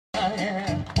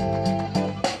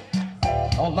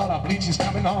bleach is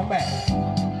coming on back.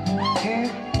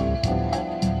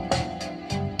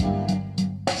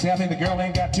 See, I think the girl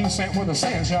ain't got 2 cents worth of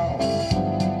sense, y'all.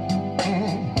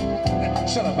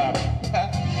 Shut up about it.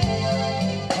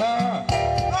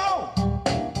 Oh!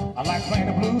 I like playing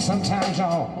the blues sometimes,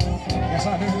 y'all. Yes,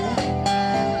 I do.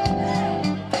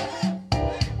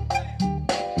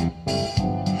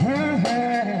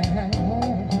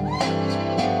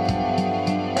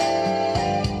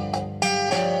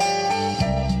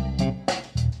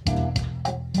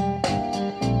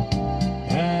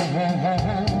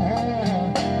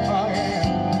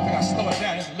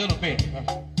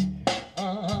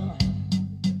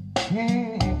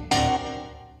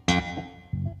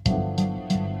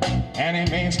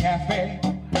 Maes Cafe.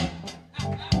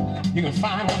 You can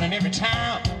find one in every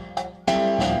town.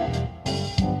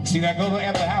 See, that go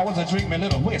after hours I drink me a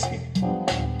little whiskey.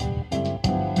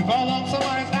 Before long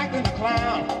somebody's acting a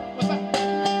clown. What's that?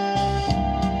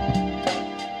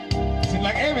 See,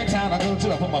 like every town I go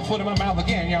to, I put my foot in my mouth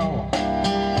again, y'all.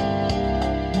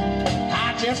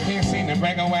 I just can't seem to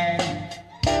break away.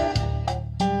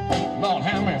 Lord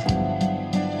have mercy.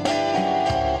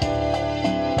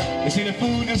 You see, the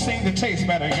food just seems to taste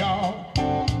better, y'all.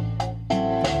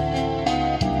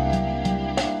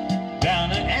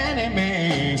 Down at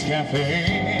Maes Cafe.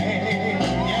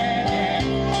 Yeah, yeah.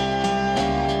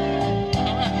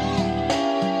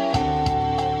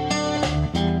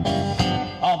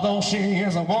 Although she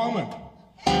is a woman,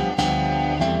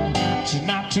 she's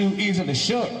not too easily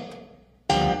shook.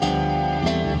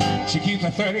 She keeps a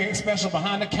 38 special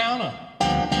behind the counter.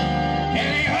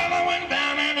 And the other one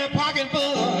down in the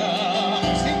pocketbook.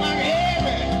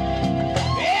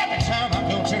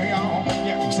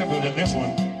 This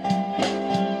one,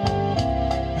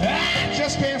 I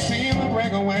just can't seem to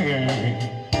break away.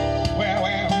 Well,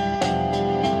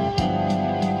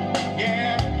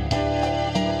 yeah.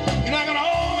 You're not gonna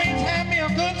always have me a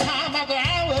good time after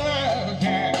hours,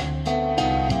 yeah.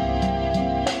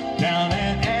 Down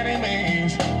at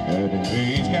Maes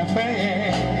Cafe,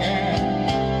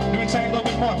 yeah. Let me tell you a little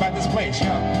bit more about this place,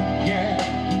 y'all. Yeah.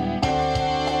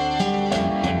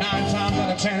 And 9 times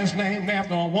out of 10 it's named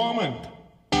after a woman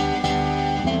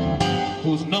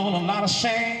who's known a lot of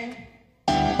shame.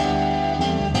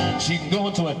 She can go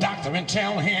into a doctor and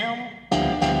tell him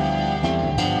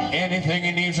anything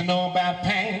he needs to know about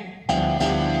pain.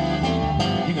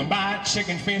 You can buy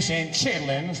chicken, fish, and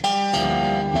chitlins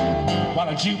while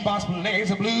the jukebox plays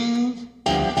the blues.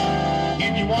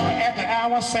 If you want an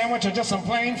after-hour sandwich or just some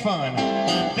plain fun,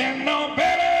 there's no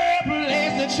better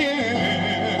place to choose.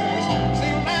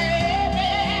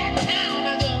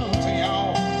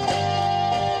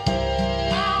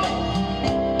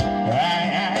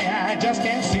 Just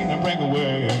can't seem to break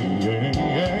away.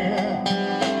 Yeah.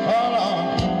 Hold on.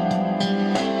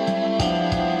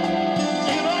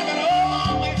 You're not gonna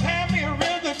always have me a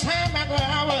real good time after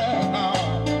hours. No.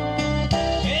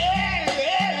 Yeah.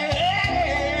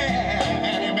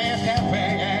 And Maes Cafe,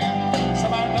 yeah.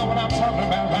 Somebody know what I'm talking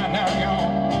about right now, y'all.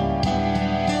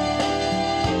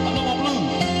 I know my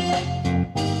blues.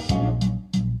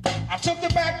 I took the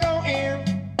back door in.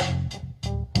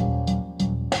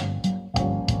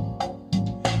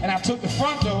 And I took the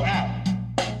front door out.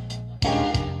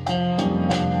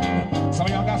 Some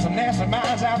of y'all got some nasty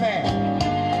minds out there.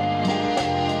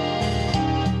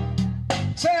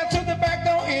 Said I took the back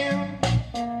door in.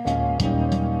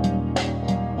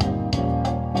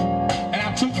 And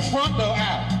I took the front door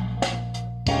out.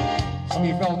 Some of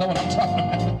you fellas know what I'm talking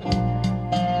about.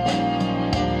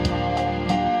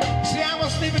 See, I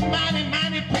was sleeping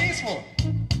mighty peaceful.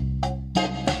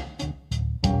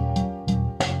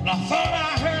 And I thought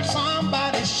I heard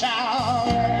somebody shout.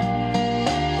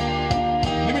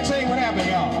 Let me tell you what happened,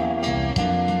 y'all.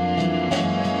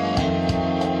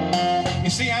 You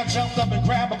see, I jumped up and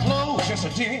grabbed my clothes, just a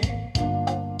did.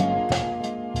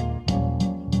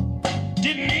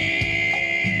 Didn't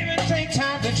even take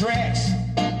time to dress.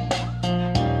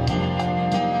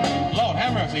 Lord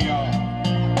have mercy, y'all.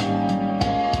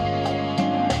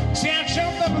 See, I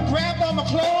jumped up and grabbed all my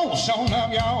clothes, showing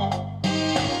up, y'all.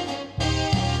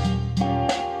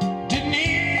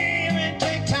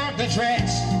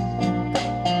 Dress.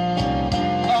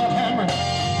 Lord have mercy.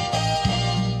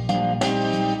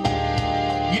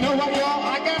 You know what, y'all?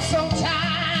 I got so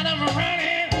tired of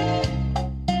running.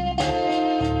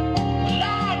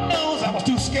 Lord knows I was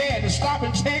too scared to stop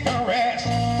and take a rest.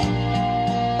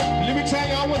 Let me tell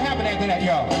y'all what happened after that,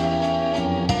 y'all.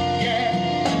 Yeah.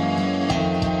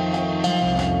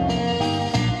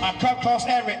 I cut across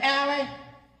every alley.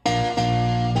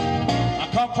 I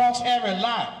cut across every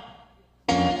lot.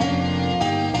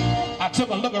 I took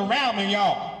a look around me,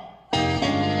 y'all.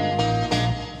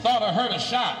 thought I heard a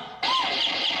shot.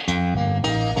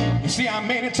 You see, I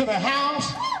made it to the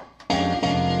house,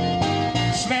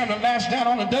 slammed the latch down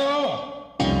on the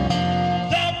door.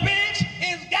 The bitch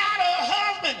has got a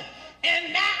husband,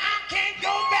 and now I can't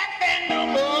go back there no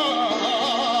more.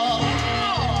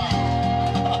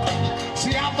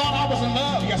 See, I thought I was in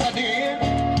love. Yes, I did.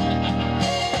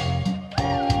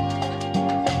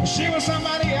 She was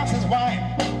somebody else's wife.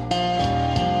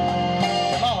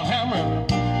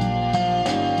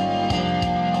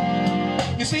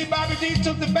 You see, Bobby D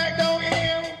took the back door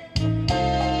in,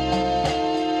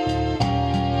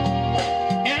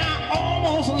 and I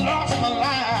almost lost my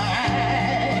life.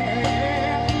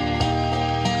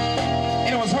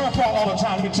 And it was her fault all the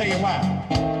time. Let me tell you why.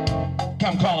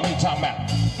 Come calling me, talking about,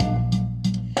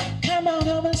 come on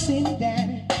over and see me,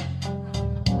 Daddy.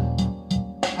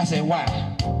 I said, why?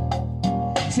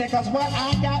 He said, cause what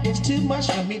I got is too much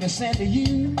for me to send to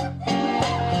you.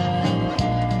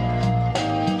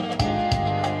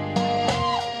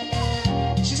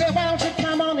 She said, why don't you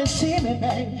come on and see me,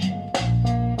 baby?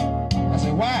 I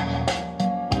said, why?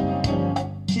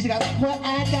 She said, cause what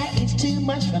I got is too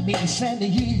much for me to send to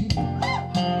you.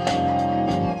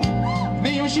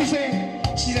 Then what she said,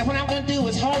 what I'm gonna do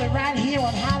is hold it right here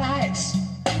on hot ice.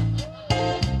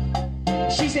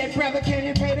 She said, brother, can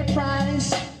you pay the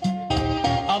price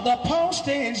of the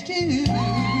postage due?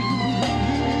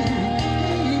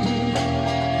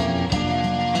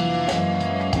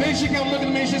 Then she come look at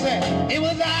me and she said, it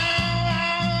was all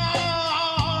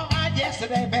right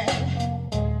yesterday, baby.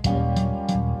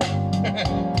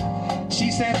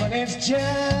 She said, but it's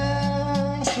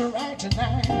just right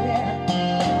tonight, yeah.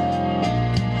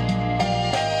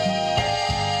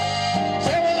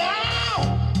 Said, it was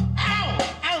all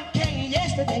okay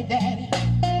yesterday, Daddy.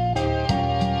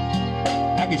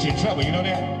 I'll get you in trouble, you know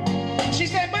that? She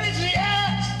said, but it's just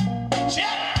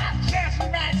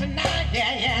right tonight,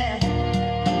 yeah, yeah.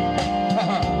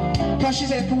 Cause she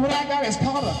said, what I got is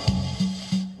called a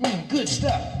good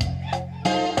stuff.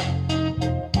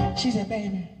 She said,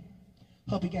 baby,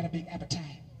 hope you got a big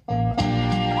appetite.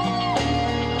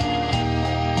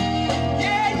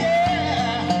 Yeah,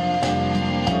 yeah.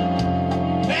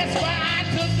 That's why I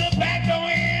took the back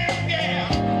door in, yeah.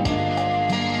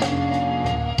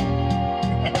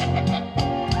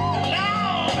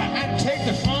 Lord, I take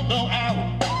the front door out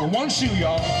with one shoe,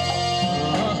 y'all. Yeah.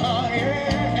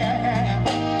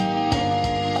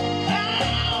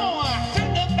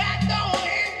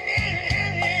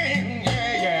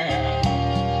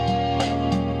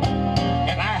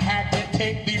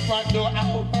 Front door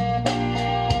out. Yeah.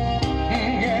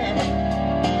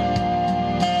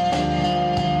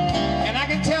 And I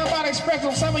can tell by the expression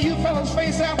on some of you fellas'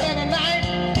 face out there tonight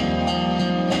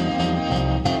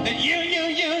that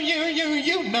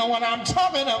you know what I'm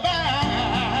talking about.